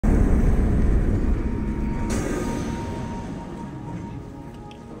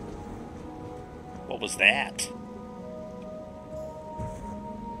was that?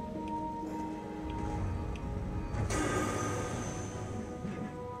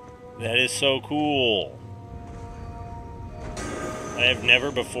 That is so cool. I have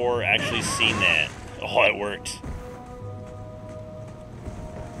never before actually seen that. Oh, it worked.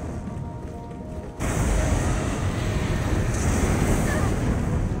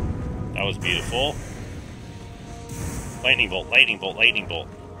 That was beautiful. Lightning bolt, lightning bolt, lightning bolt.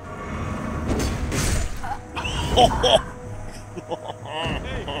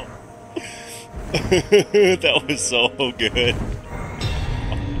 That was so good.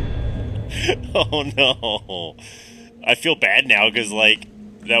 Oh no. I feel bad now because, like,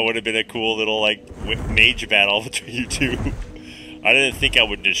 that would have been a cool little, like, mage battle between you two. I didn't think I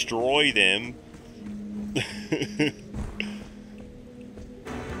would destroy them.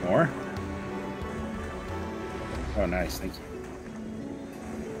 More? Oh, nice. Thank you.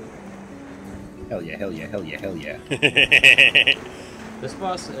 Hell yeah, hell yeah, hell yeah, hell yeah. This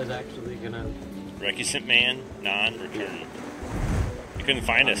boss is actually gonna... Recusant man, non-return. You couldn't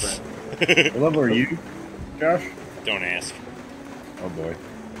find us. What level are you, Josh? Don't ask. Oh boy.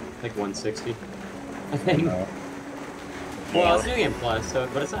 Like 160. I think. No. Well, I was doing it plus, so,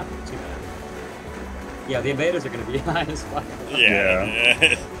 but it's not too bad. Yeah, the invaders are gonna be high as fuck.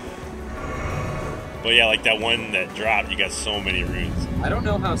 Yeah. But yeah, like that one that dropped, you got so many runes. I don't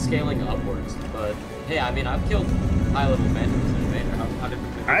know how scaling up works, but hey, I mean, I've killed high-level men as an invader. How did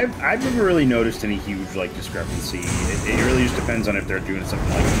I've never really noticed any huge, like, discrepancy. It really just depends on if they're doing something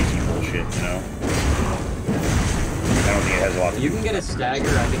like easy bullshit, you know? I don't think it has a lot to do. You can get a stagger,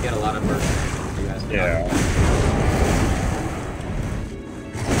 I can get a lot of burst. You guys can Yeah.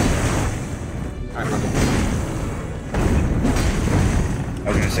 Alright, Marco. I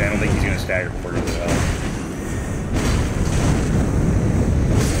was gonna say, I don't think he's gonna stagger before he does.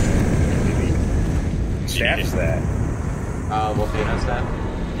 Maybe. Staff's that. Volcano staff.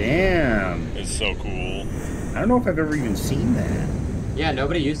 Damn. It's so cool. I don't know if I've ever even seen that. Yeah,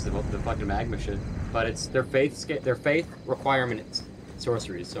 nobody uses the fucking magma shit, but it's their faith requirement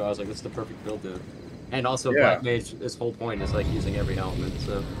sorceries. So I was like, this is the perfect build to. And also, Yeah. Black Mage, his whole point is like using every element.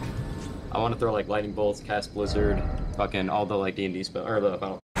 So I want to throw like lightning bolts, cast blizzard, fucking all the like D&D spell or the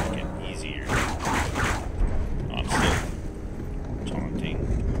final. Get easier. Oh, I'm still taunting.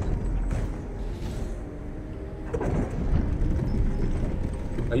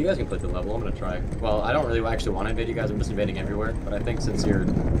 Oh, you guys can play the level. I'm gonna try. Well, I don't really actually want to invade you guys. I'm just invading everywhere. But I think since you're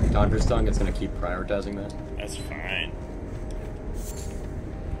Conjure Stung, it's gonna keep prioritizing that. That's fine.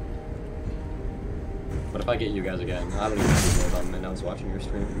 But if I get you guys again, I don't even know about them. And I was watching your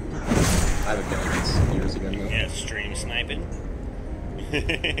stream. I haven't killed this years ago. No. Yeah, stream sniping.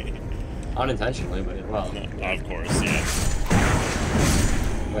 Unintentionally, but well. No, of course, yeah.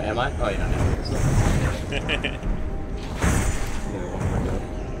 Wait, am I? Oh yeah. Yeah, one more go.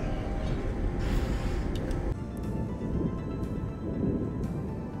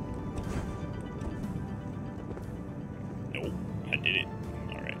 Nope, I did it.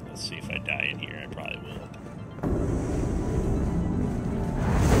 Alright, let's see if I die in here. I probably will.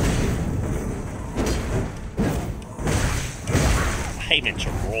 I meant to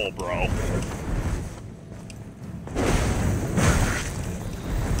roll, bro.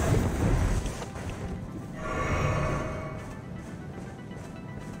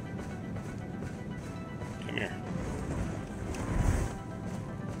 Come here.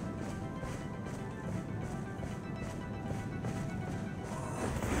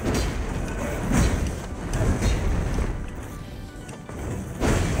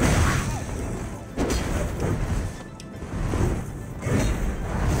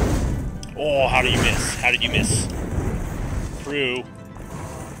 Oh, how did you miss? How did you miss? Through.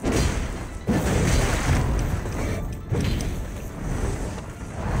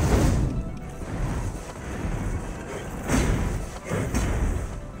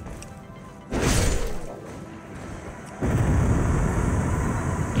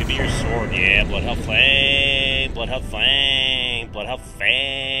 Give me your sword. Yeah, Bloodhell Fang. Bloodhell Fang. Bloodhell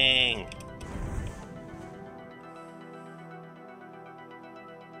Fang.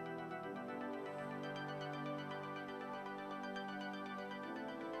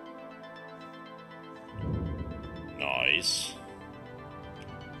 Nice.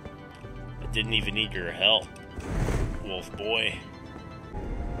 I didn't even need your help, wolf boy.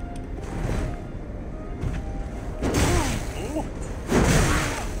 Ooh.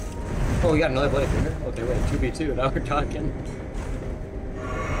 Oh, we got another blade finger? Okay, wait, 2v2, now we're talking.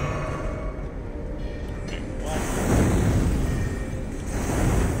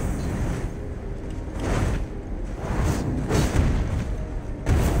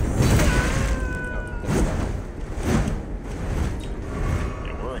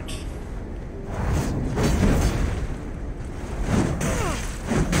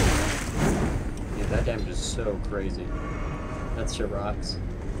 That damage is so crazy. That shit rocks.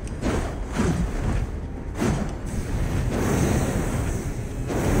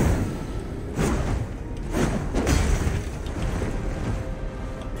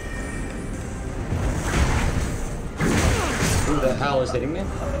 Who the hell is hitting me?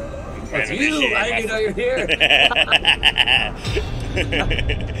 It's you! I didn't even know you're here!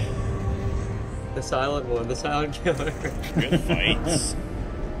 The silent one, the silent killer. Good fights.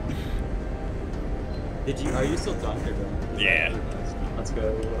 Are you still talking to him? Yeah. Let's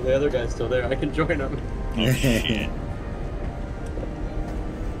go. The other guy's still there. I can join him. Oh shit.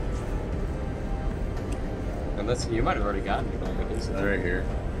 Unless you might have already gotten me, but I think so. Right here.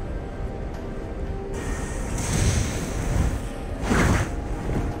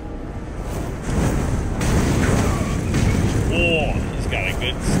 Oh, he's got a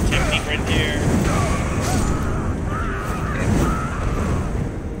good technique right there.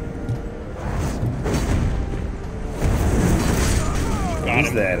 What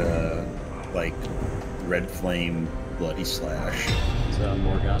is that, like, red flame bloody slash? It's a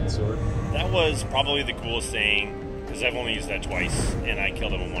Morgott sword. That was probably the coolest thing, because I've only used that twice, and I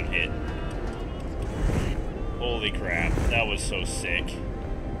killed him in one hit. Holy crap, that was so sick.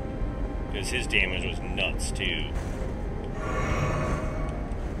 Because his damage was nuts, too.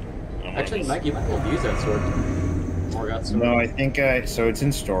 Actually, Mike, you might be able to use that sword. Morgott sword. No, I think so it's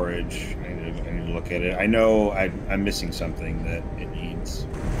in storage. I need to look at it. I know I'm missing something that it needs.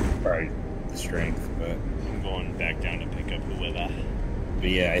 Probably the strength, but... I'm going back down to pick up whoever. But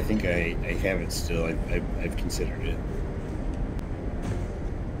yeah, I think I have it still. I've considered it.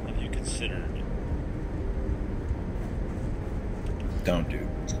 Have you considered? Don't, dude.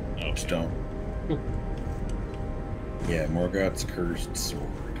 Okay. Just don't. Yeah, Morgott's cursed sword.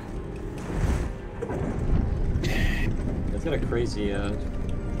 It's got a crazy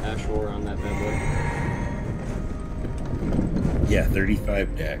ash ore on that bad boy. Yeah,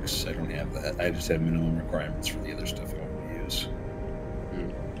 35 dex. I don't have that. I just have minimum requirements for the other stuff I want to use.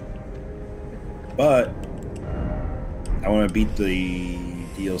 But I want to beat the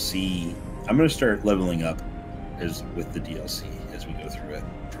DLC. I'm going to start leveling up with the DLC as we go through it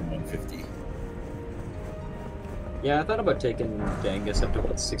from 150. Yeah, I thought about taking Dangus up to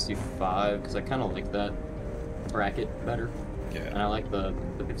about 65 because I kind of like that bracket better. Yeah. And I like the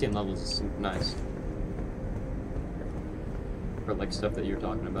 15 levels is nice. For like stuff that you're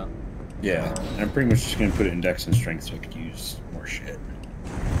talking about. Yeah, and I'm pretty much just going to put it in dex and strength so I could use more shit.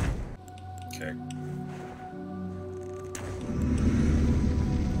 Okay.